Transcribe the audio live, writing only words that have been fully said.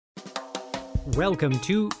Welcome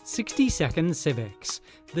to 60 Second Civics,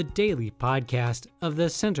 the daily podcast of the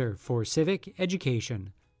Center for Civic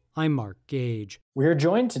Education. I'm Mark Gage. We are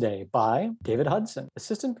joined today by David Hudson,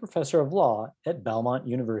 Assistant Professor of Law at Belmont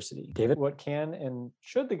University. David, what can and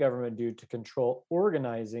should the government do to control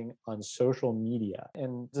organizing on social media?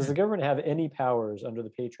 And does the government have any powers under the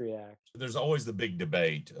Patriot Act? There's always the big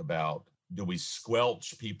debate about, do we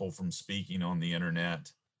squelch people from speaking on the internet?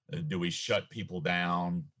 Do we shut people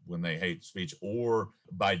down when they hate speech? Or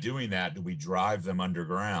by doing that, do we drive them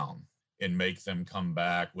underground and make them come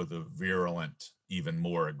back with a virulent, even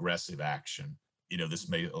more aggressive action? You know, this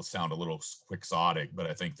may sound a little quixotic, but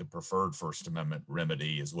I think the preferred First Amendment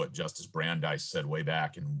remedy is what Justice Brandeis said way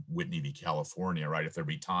back in Whitney v. California, right? If there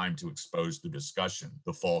be time to expose through discussion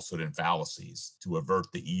the falsehood and fallacies, to avert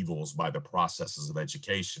the evils by the processes of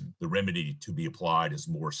education, the remedy to be applied is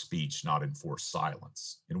more speech, not enforced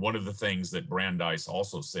silence. And one of the things that Brandeis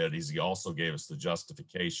also said is he also gave us the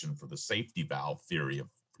justification for the safety valve theory of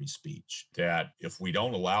free speech, that if we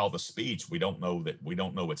don't allow the speech, we don't know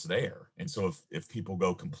it's there. And so if people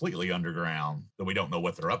go completely underground, then we don't know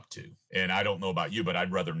what they're up to. And I don't know about you, but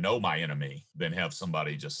I'd rather know my enemy than have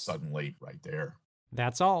somebody just suddenly right there.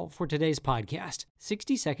 That's all for today's podcast,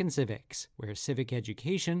 60 Second Civics, where civic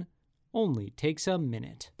education only takes a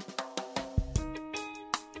minute.